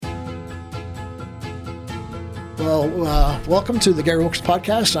Welcome to the Gary Wilkerson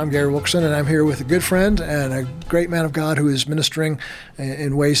Podcast. I'm Gary Wilkerson, and I'm here with a good friend and a great man of God who is ministering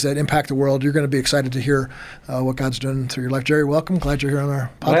in ways that impact the world. You're going to be excited to hear what God's doing through your life. Jerry, welcome. Glad you're here on our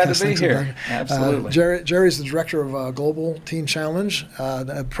podcast. Glad to be Thanks here. again. Absolutely. Jerry's the director of Global Teen Challenge,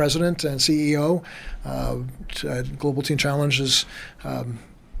 president and CEO. Global Teen Challenge is...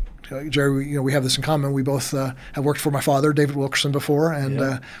 Jerry, we have this in common. We both have worked for my father, David Wilkerson, before,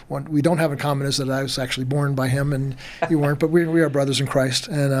 and what we don't have in common is that I was actually born by him and you weren't, but we are brothers in Christ.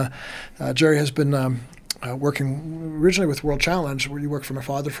 And Jerry has been working originally with World Challenge, where you worked for my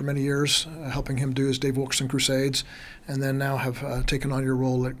father for many years, helping him do his Dave Wilkerson Crusades, and then now have taken on your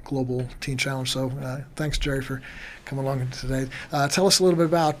role at Global Teen Challenge. So thanks, Jerry, for coming along today. Tell us a little bit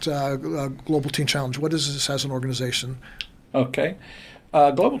about Global Teen Challenge. What is this as an organization? Okay.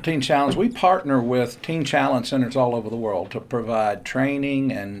 Global Teen Challenge, we partner with Teen Challenge centers all over the world to provide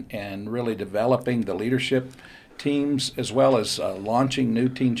training and really developing the leadership teams, as well as launching new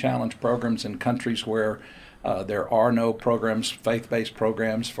Teen Challenge programs in countries where there are no programs, faith-based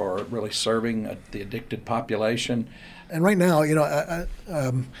programs for really serving the addicted population. And right now, we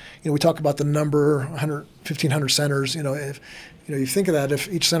talk about the number 1,500 centers. If you think of that,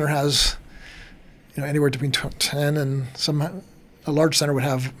 if each center has anywhere between 10 and a large center would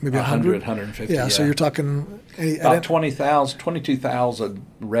have maybe 100, 150. Yeah, so you're talking about 20,000, 22,000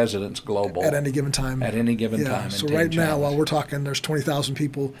 residents global at any given time. At any given time. So right now, while we're talking, there's 20,000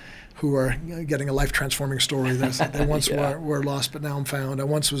 people who are getting a life-transforming story. They once were lost, but now I'm found. I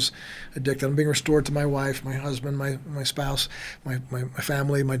once was addicted. I'm being restored to my wife, my husband, my spouse, my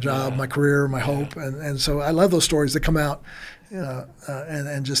family, my job, my career, my hope. And so I love those stories that come out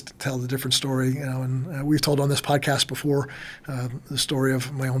and just tell the different story. And we've told on this podcast before the story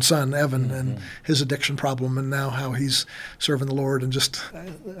of my own son, Evan, and his addiction problem, and now how he's serving the Lord. And just,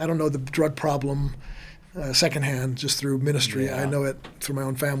 I don't know the drug problem secondhand, just through ministry. I know it through my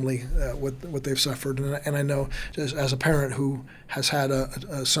own family, what they've suffered, and I know as a parent who has had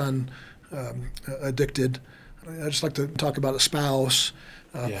a son addicted. I just like to talk about a spouse,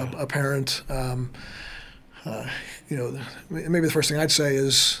 a parent. Maybe the first thing I'd say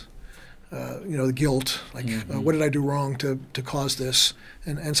is, the guilt. Like, what did I do wrong to cause this?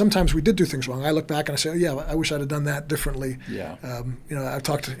 And sometimes we did do things wrong. I look back and I say, I wish I'd have done that differently. I've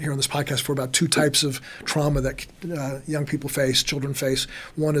talked here on this podcast before about two types of trauma that young people face, children face.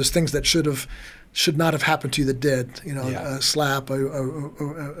 One is things that should not have happened to you that did, a slap,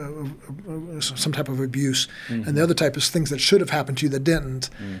 some type of abuse. And the other type is things that should have happened to you that didn't.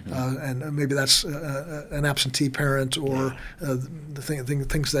 And maybe that's an absentee parent or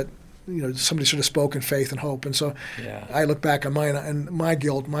things that somebody should have spoken faith and hope. And so I look back on mine, and my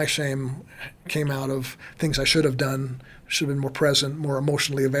guilt, my shame came out of things I should have done, should have been more present, more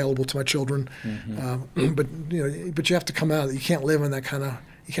emotionally available to my children. But you have to come out. You can't live in that kind of,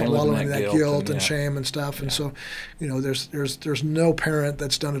 you can't wallow in that guilt and shame and stuff. And so, there's no parent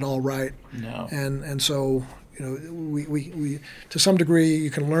that's done it all right. No. And so, we to some degree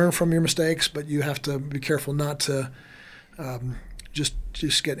you can learn from your mistakes, but you have to be careful not to just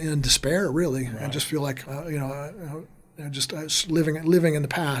get in despair, really, and just feel like living in the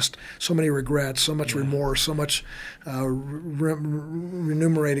past. So many regrets, so much remorse, so much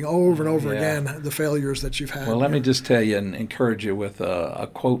enumerating over and over again the failures that you've had. Well, let me just tell you and encourage you with a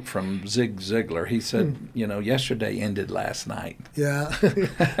quote from Zig Ziglar. He said, yesterday ended last night. Yeah,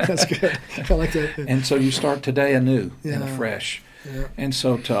 that's good. I like that. And so you start today anew and afresh. Yeah. And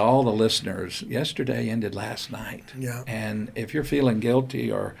so to all the listeners, yesterday ended last night. Yeah. And if you're feeling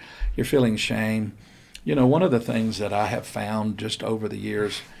guilty or you're feeling shame, one of the things that I have found just over the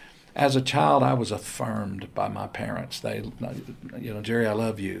years, as a child, I was affirmed by my parents. They, Jerry, I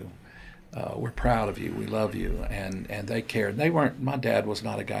love you. We're proud of you. We love you. And they cared. My dad was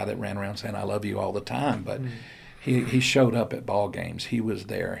not a guy that ran around saying, I love you all the time, but he showed up at ball games. He was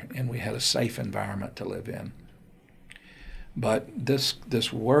there, and we had a safe environment to live in. But this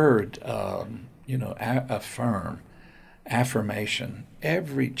word, affirmation.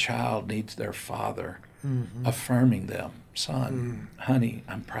 Every child needs their father affirming them. Son, honey,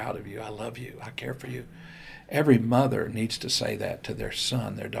 I'm proud of you. I love you. I care for you. Every mother needs to say that to their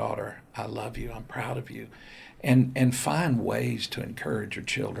son, their daughter. I love you. I'm proud of you. And find ways to encourage your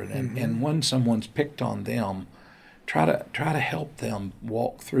children. And when someone's picked on them, try to help them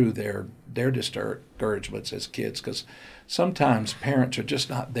walk through their discouragements as kids, because sometimes parents are just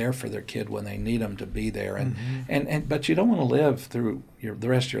not there for their kid when they need them to be there, but you don't want to live through the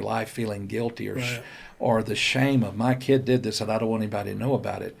rest of your life feeling guilty or the shame of my kid did this and I don't want anybody to know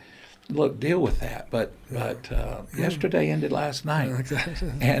about it. look, deal with that. But yesterday ended last night,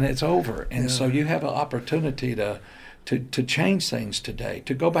 and it's over. And so you have an opportunity to change things today,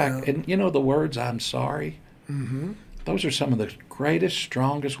 to go back. And the words "I'm sorry," those are some of the greatest,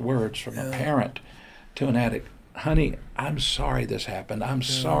 strongest words from a parent to an addict. Honey, I'm sorry this happened. I'm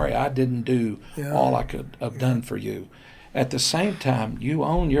sorry I didn't do all I could have done for you. At the same time, you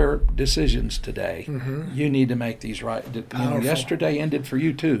own your decisions today. You need to make these right. Yesterday ended for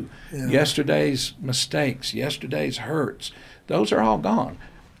you too. Yesterday's mistakes, yesterday's hurts, those are all gone.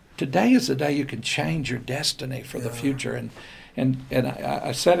 Today is the day you can change your destiny for the future. And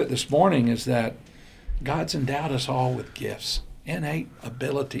I said it this morning, is that God's endowed us all with gifts, innate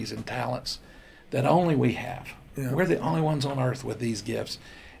abilities and talents that only we have. We're the only ones on earth with these gifts.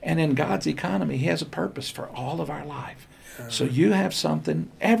 And in God's economy, He has a purpose for all of our life. So you have something,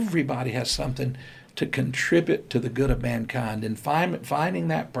 everybody has something to contribute to the good of mankind. And finding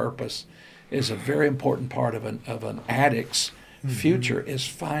that purpose is a very important part of an addict's future, is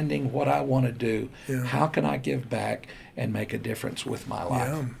finding what I want to do. How can I give back and make a difference with my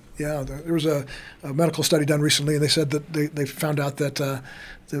life? Yeah, there was a medical study done recently, and they said that they found out that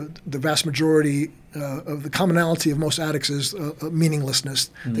the vast majority of the commonality of most addicts is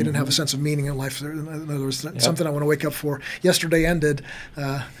meaninglessness. They didn't have a sense of meaning in life. In other words, something I want to wake up for. Yesterday ended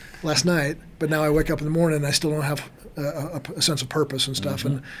last night, but now I wake up in the morning and I still don't have a sense of purpose and stuff.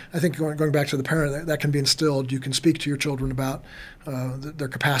 And I think going back to the parent, that can be instilled. You can speak to your children about their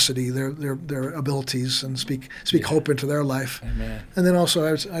capacity, their abilities, and speak hope into their life. Amen. And then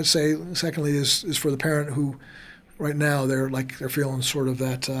also, I'd say, secondly, is for the parent who, right now, they're feeling sort of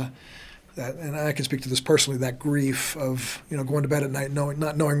that, and I can speak to this personally, that grief of going to bed at night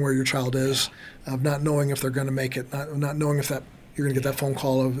not knowing where your child is, of not knowing if they're going to make it, not knowing if that you're going to get that phone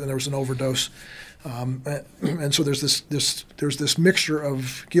call and there was an overdose. And so there's this mixture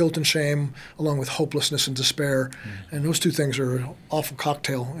of guilt and shame along with hopelessness and despair, and those two things are an awful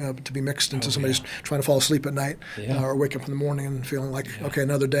cocktail to be mixed into somebody's trying to fall asleep at night or wake up in the morning and feeling like okay,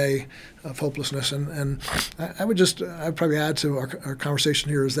 another day of hopelessness. And I'd probably add to our conversation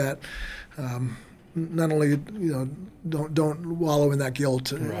here is that not only don't wallow in that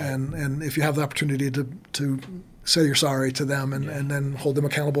guilt, and if you have the opportunity to say you're sorry to them and then hold them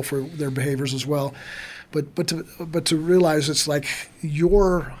accountable for their behaviors as well. But to realize it's like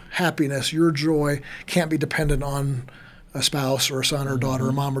your happiness, your joy can't be dependent on a spouse or a son or a daughter,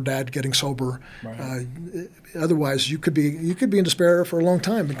 or mom or dad getting sober. Right. Otherwise, you could be in despair for a long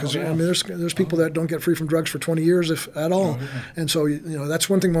time because I mean, there's people that don't get free from drugs for 20 years, if at all. And so that's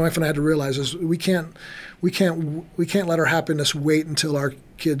one thing my wife and I had to realize is we can't let our happiness wait until our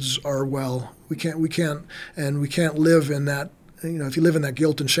kids are well. We can't live in that. If you live in that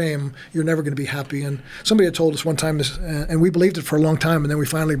guilt and shame, you're never going to be happy. And somebody had told us one time this, and we believed it for a long time, and then we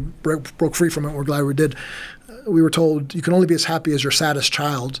finally broke free from it. And we're glad we did. We were told you can only be as happy as your saddest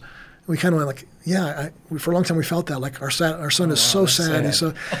child. And we kind of went like, for a long time we felt that like our son is so sad. He's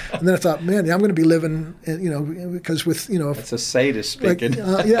so, and then I thought, man, I'm going to be living, because with it's a sadist speaking. Kind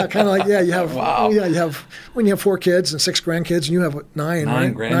of like you have you have when you have 4 kids and 6 grandkids and you have 9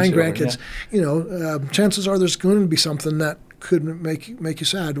 grandkids. Chances are there's going to be something that could make you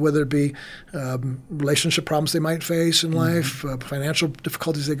sad, whether it be relationship problems they might face in life, financial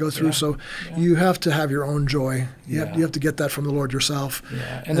difficulties they go through. So you have to have your own joy. You have to get that from the Lord yourself.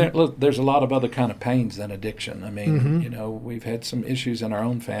 Yeah, and there's a lot of other kind of pains than addiction. I mean, we've had some issues in our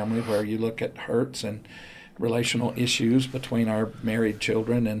own family where you look at hurts and relational issues between our married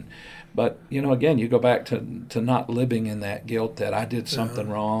children, but again, you go back to not living in that guilt that I did something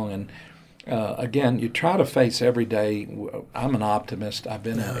wrong. And again, you try to face every day. I'm an optimist. I've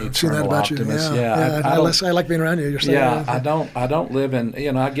been an eternal optimist. I like being around you. I don't live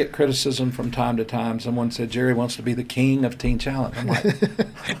in. I get criticism from time to time. Someone said Jerry wants to be the king of Teen Challenge. I'm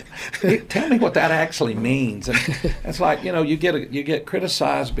like, tell me what that actually means. And it's like you get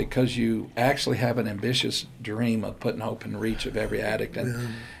criticized because you actually have an ambitious dream of putting hope in reach of every addict.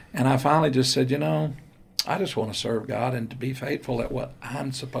 And I finally just said, I just want to serve God and to be faithful at what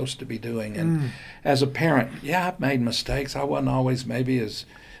I'm supposed to be doing. And as a parent, I've made mistakes. I wasn't always maybe as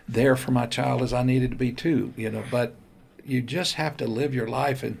there for my child as I needed to be too, but you just have to live your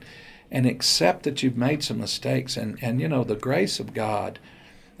life and accept that you've made some mistakes. And the grace of God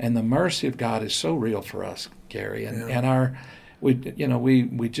and the mercy of God is so real for us, Gary. And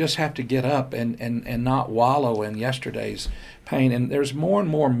we just have to get up and not wallow in yesterday's pain. And there's more and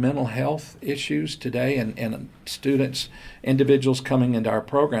more mental health issues today, and individuals coming into our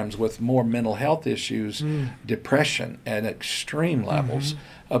programs with more mental health issues, depression, and extreme levels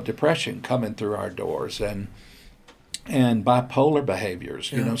of depression coming through our doors. And and bipolar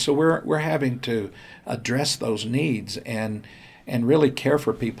behaviors. You know, so we're having to address those needs and really care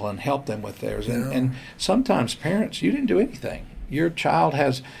for people and help them with theirs. And sometimes parents, you didn't do anything. Your child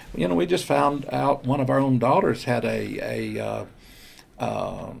has, you know, we just found out one of our own daughters had a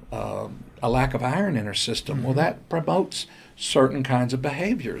lack of iron in her system. Well, that promotes certain kinds of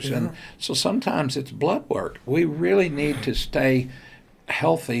behaviors. And so sometimes it's blood work. We really need to stay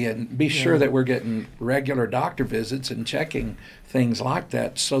healthy and be sure that we're getting regular doctor visits and checking things like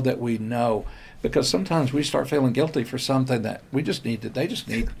that so that we know, because sometimes we start feeling guilty for something that they just need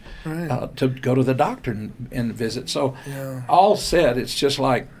to go to the doctor and visit. So all said, it's just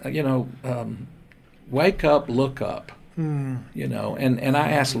like, you know, wake up, look up. You know, and I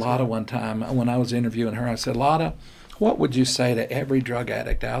asked Lotta one time when I was interviewing her, I said, Lotta, what would you say to every drug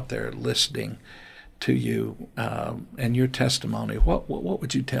addict out there listening to you and your testimony? What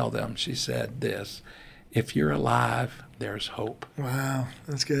would you tell them? She said this: if you're alive, there's hope. Wow,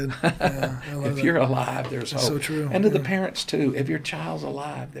 that's good. Yeah, I love if that. You're alive, there's that's hope. So true. And to the parents too, if your child's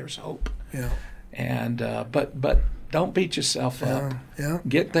alive, there's hope. Yeah. And but don't beat yourself up. Yeah.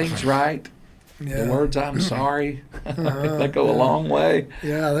 Get things right. The words "I'm sorry" that go a long way.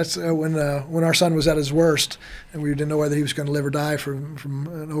 Yeah, that's when our son was at his worst, and we didn't know whether he was going to live or die from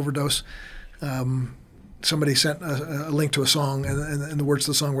an overdose. Somebody sent a link to a song, and the words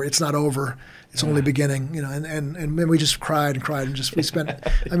of the song were, "It's not over, it's only beginning." You know, and then we just cried and just we spent,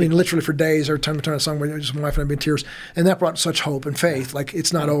 I mean, literally for days. Every time we turned a song, just my wife and I be in tears, and that brought such hope and faith. Like,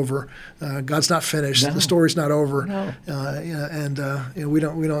 it's not over, God's not finished, the story's not over, and you know, we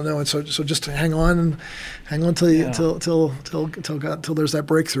don't know, and so just to hang on till there's that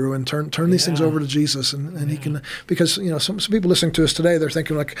breakthrough, and turn these things over to Jesus, and He can, because you know some people listening to us today, they're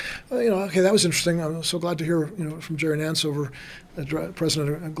thinking like, you know, okay, that was interesting. I'm so glad to hear, you know, from Jerry Nance over,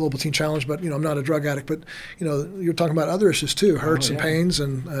 president of Global Teen Challenge, but you know, I'm not a drug addict, but you know, you're talking about other issues too, hurts and pains,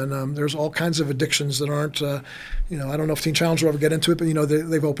 and there's all kinds of addictions that aren't, you know, I don't know if Teen Challenge will ever get into it, but you know,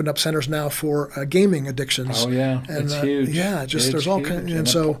 they've opened up centers now for gaming addictions. Oh yeah, and it's huge. Yeah, just it's there's all huge. kinds, and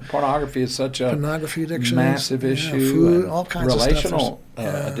so pornography is such a pornography addictions, massive issue. Food, all kinds relational of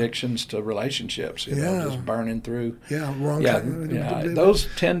stuff. addictions to relationships. You know, just burning through. Those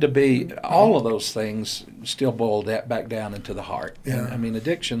tend to be, all of those things still boil back down into the heart. And, I mean,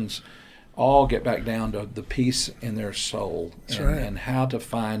 addictions all get back down to the peace in their soul, and how to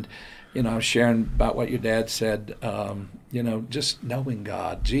find, you know, I was sharing about what your dad said, you know, just knowing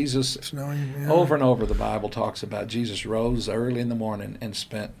God. Jesus, over and over the Bible talks about Jesus rose early in the morning and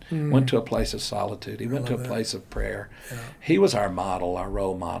went to a place of solitude. He went to a place of prayer. Yeah. He was our model, our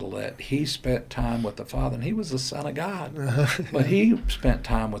role model, that he spent time with the Father, and he was the Son of God. But he spent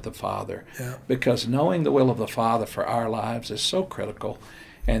time with the Father because knowing the will of the Father for our lives is so critical.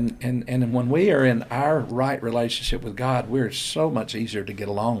 And when we are in our right relationship with God, we're so much easier to get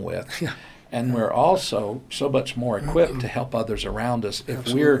along with. Yeah. And we're also so much more equipped to help others around us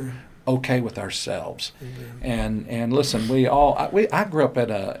if we're okay with ourselves. And listen, I grew up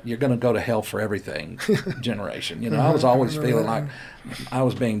at a you're going to go to hell for everything generation. You know, I was always feeling like I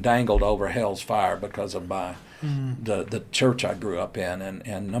was being dangled over hell's fire because of the church I grew up in.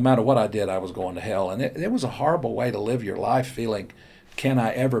 And no matter what I did, I was going to hell. And it was a horrible way to live your life, feeling, can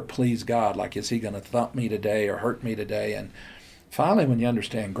I ever please God? Like, is He going to thump me today or hurt me today? And finally, when you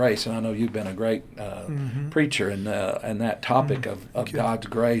understand grace, and I know you've been a great preacher in that topic of God's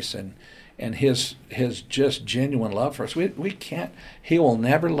grace and His just genuine love for us, we can't. He will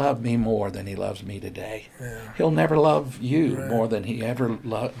never love me more than He loves me today. Yeah. He'll never love you more than He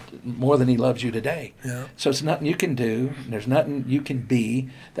loves you today. Yeah. So it's nothing you can do. There's nothing you can be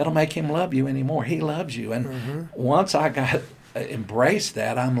that'll make Him love you anymore. He loves you, and once I embrace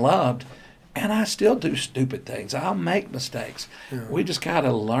that, I'm loved. And I still do stupid things. I'll make mistakes. Yeah. We just got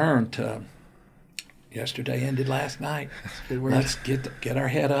to learn to. Yesterday ended last night. Let's get our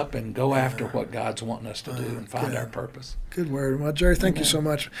head up and go after what God's wanting us to do and find our purpose. Good word. Well, Jerry, thank you so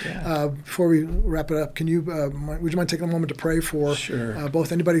much. Yeah. Before we wrap it up, would you mind taking a moment to pray for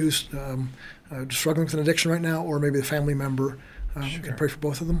both anybody who's struggling with an addiction right now, or maybe a family member? Can pray for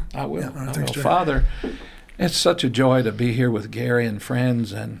both of them. I will. Yeah. Thanks, Jerry. Father, it's such a joy to be here with Gary and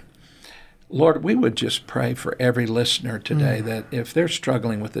friends, and Lord, we would just pray for every listener today that if they're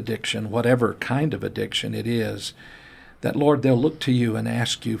struggling with addiction, whatever kind of addiction it is, that, Lord, they'll look to you and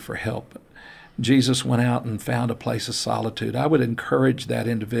ask you for help. Jesus went out and found a place of solitude. I would encourage that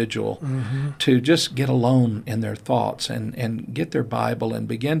individual to just get alone in their thoughts and get their Bible and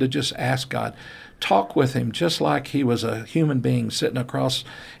begin to just ask God. Talk with Him just like He was a human being sitting across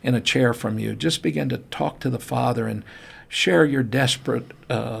in a chair from you. Just begin to talk to the Father and share your desperate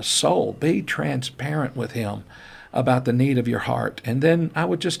soul. Be transparent with Him about the need of your heart. And then I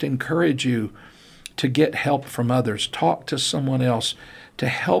would just encourage you to get help from others. Talk to someone else to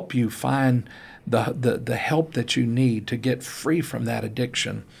help you find the help that you need to get free from that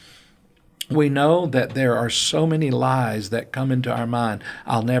addiction. We know that there are so many lies that come into our mind.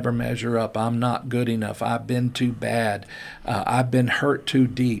 I'll never measure up. I'm not good enough. I've been too bad. I've been hurt too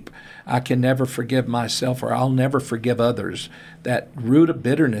deep. I can never forgive myself, or I'll never forgive others. That root of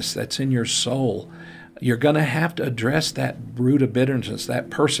bitterness that's in your soul, you're going to have to address that root of bitterness, that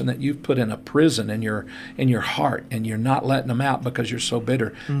person that you've put in a prison in your heart, and you're not letting them out because you're so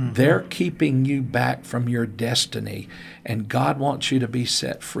bitter. Mm-hmm. They're keeping you back from your destiny, and God wants you to be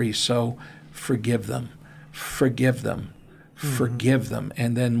set free. So forgive them, forgive them, forgive them,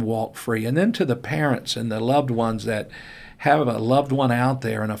 and then walk free. And then to the parents and the loved ones that have a loved one out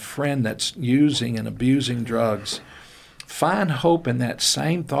there and a friend that's using and abusing drugs, find hope in that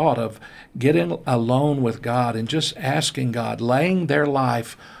same thought of getting alone with God and just asking God, laying their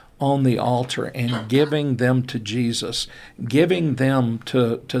life on the altar and giving them to Jesus, giving them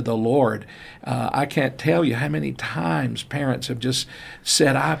to the Lord. I can't tell you how many times parents have just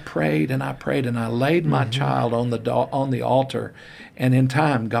said, I prayed and I prayed and I laid my child on the altar, and in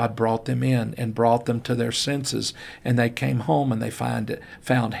time God brought them in and brought them to their senses, and they came home and they found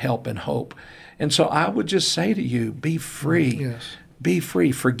help and hope. And so I would just say to you, be free. Yes. Be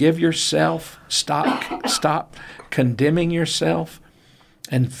free. Forgive yourself. Stop condemning yourself,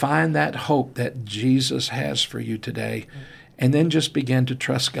 and find that hope that Jesus has for you today. And then just begin to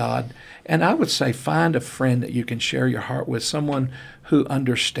trust God. And I would say find a friend that you can share your heart with, someone who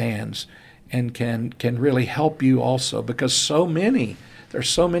understands and can really help you also, because there's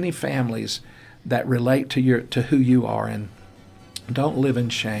so many families that relate to who you are, and don't live in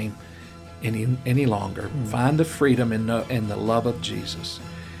shame any longer. Find the freedom in the love of Jesus.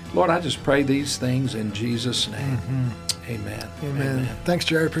 Lord, I just pray these things in Jesus' name. Amen. Amen. Thanks,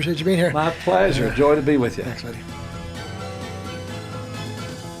 Jerry. Appreciate you being here. My pleasure. Joy to be with you. Thanks, buddy.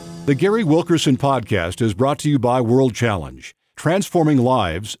 The Gary Wilkerson Podcast is brought to you by World Challenge, transforming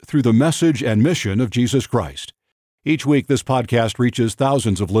lives through the message and mission of Jesus Christ. Each week, this podcast reaches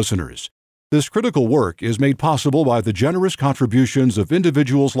thousands of listeners. This critical work is made possible by the generous contributions of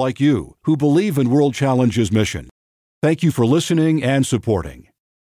individuals like you who believe in World Challenge's mission. Thank you for listening and supporting.